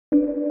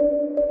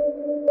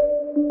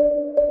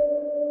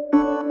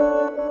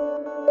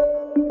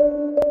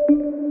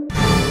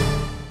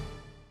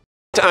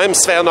I'm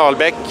Sven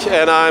Ahlbeck,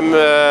 and I'm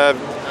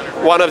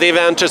one of the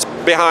inventors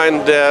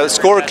behind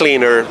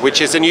Scorecleaner, which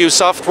is a new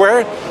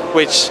software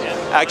which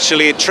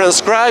actually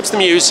transcribes the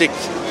music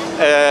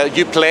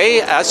you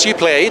play as you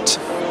play it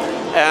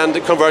and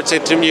converts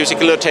it to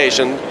musical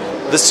notation,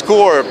 the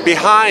score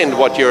behind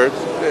what you're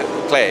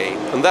playing.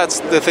 And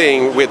that's the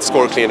thing with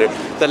Scorecleaner,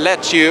 that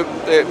lets you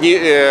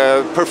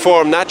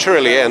perform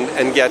naturally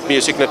and get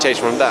music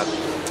notation from that,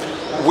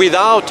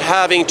 without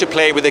having to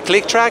play with a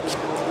click track,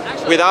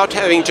 without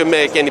having to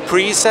make any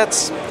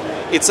presets.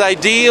 It's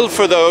ideal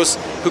for those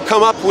who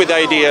come up with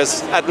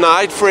ideas at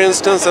night, for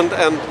instance, and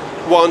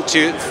want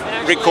to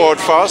record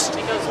fast,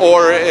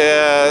 or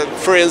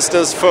for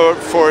instance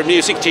for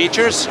music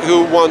teachers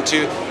who want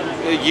to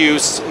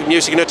use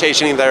music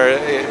notation in their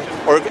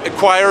or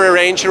choir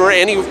arranger or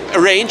any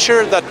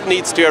arranger that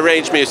needs to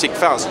arrange music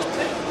fast.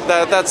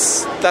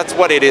 That's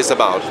what it is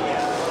about.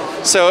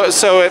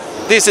 So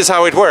this is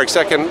how it works.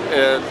 I can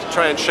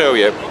try and show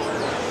you.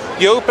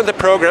 You open the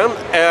program,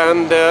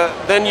 and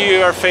then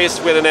you are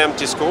faced with an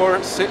empty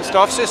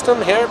staff system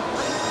here,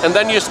 and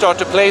then you start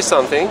to play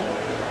something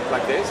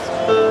like this.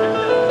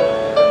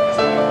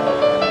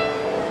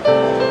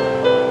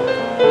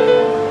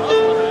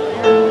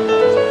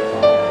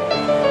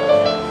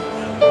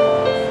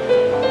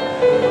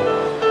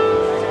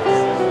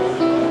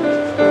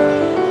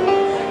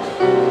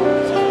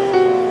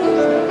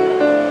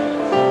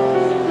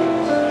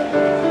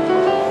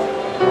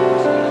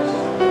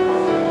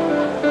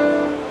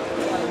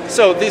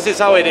 So this is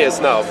how it is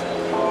now.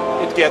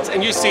 It gets,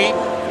 and you see,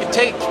 it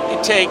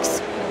takes.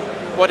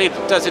 What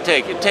does it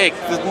take? It takes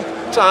the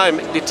time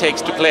it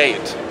takes to play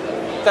it.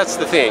 That's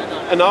the thing.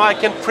 And now I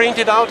can print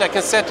it out. I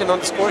can set it on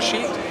the score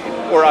sheet,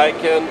 or I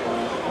can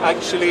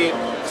actually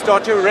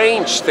start to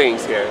arrange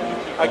things here.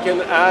 I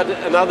can add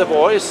another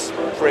voice,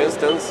 for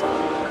instance,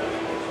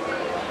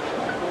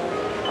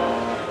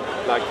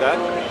 like that.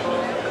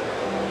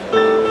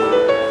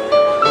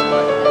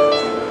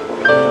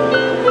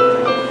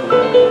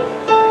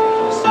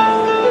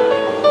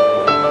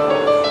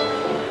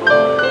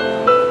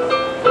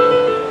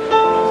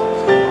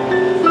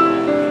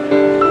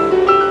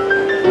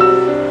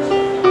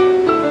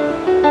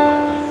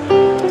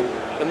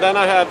 Then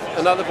I have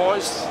another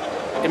voice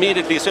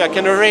immediately, so I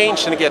can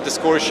arrange and get the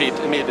score sheet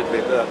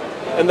immediately.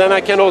 And then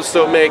I can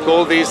also make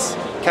all these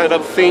kind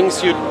of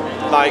things you'd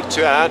like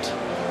to add,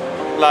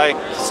 like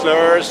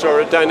slurs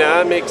or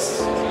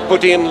dynamics,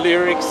 put in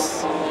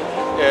lyrics,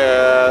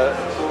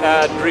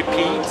 add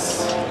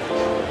repeats,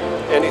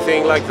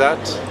 anything like that.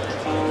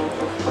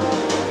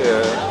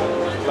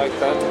 Like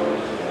that,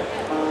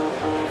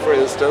 for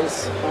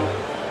instance.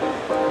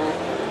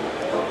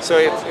 So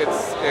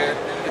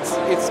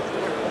it's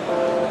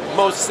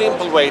most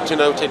simple way to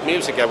notate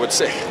music, I would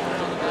say.